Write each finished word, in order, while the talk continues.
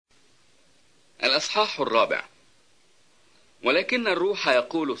الأصحاح 4. ولكن الروح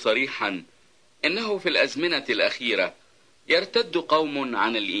يقول صريحا إنه في الأزمنة الأخيرة يرتد قوم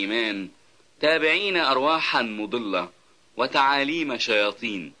عن الإيمان، تابعين أرواحا مضلة وتعاليم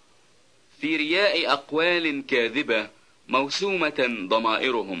شياطين، في رياء أقوال كاذبة موسومة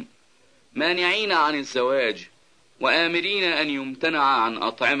ضمائرهم، مانعين عن الزواج، وآمرين أن يمتنع عن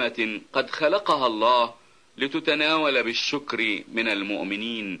أطعمة قد خلقها الله لتتناول بالشكر من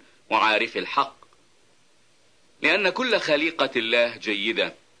المؤمنين وعارف الحق، لأن كل خليقة الله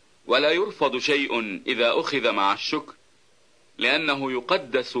جيدة، ولا يرفض شيء إذا أخذ مع الشكر، لأنه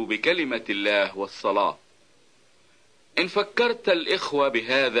يقدس بكلمة الله والصلاة. إن فكرت الإخوة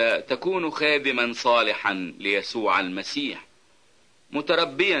بهذا تكون خادما صالحا ليسوع المسيح،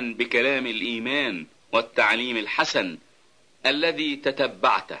 متربيا بكلام الإيمان والتعليم الحسن الذي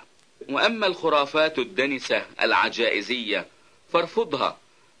تتبعته. وأما الخرافات الدنسة العجائزية فارفضها،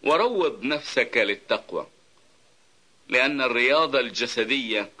 وروض نفسك للتقوى، لأن الرياضة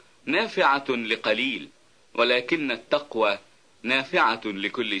الجسدية نافعة لقليل، ولكن التقوى نافعة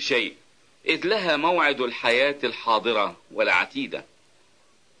لكل شيء، إذ لها موعد الحياة الحاضرة والعتيدة.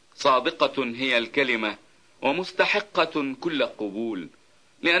 صادقة هي الكلمة ومستحقة كل قبول،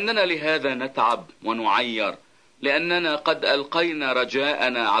 لأننا لهذا نتعب ونعير، لأننا قد ألقينا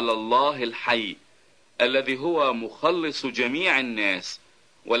رجاءنا على الله الحي الذي هو مخلص جميع الناس،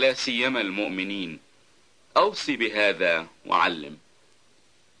 ولا سيما المؤمنين. أوصي بهذا وعلم.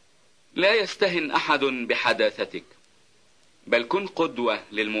 لا يستهن أحد بحداثتك، بل كن قدوة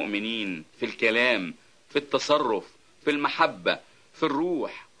للمؤمنين في الكلام، في التصرف، في المحبة، في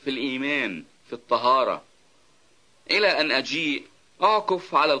الروح، في الإيمان، في الطهارة. إلى أن أجيء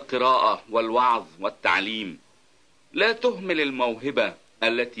أعكف على القراءة والوعظ والتعليم. لا تهمل الموهبة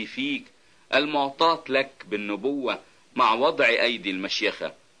التي فيك المعطاة لك بالنبوة مع وضع أيدي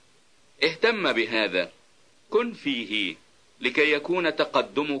المشيخة. اهتم بهذا، كن فيه لكي يكون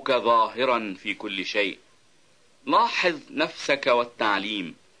تقدمك ظاهرا في كل شيء. لاحظ نفسك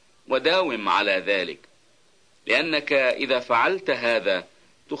والتعليم وداوم على ذلك، لأنك إذا فعلت هذا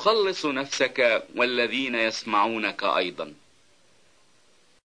تخلص نفسك والذين يسمعونك أيضا.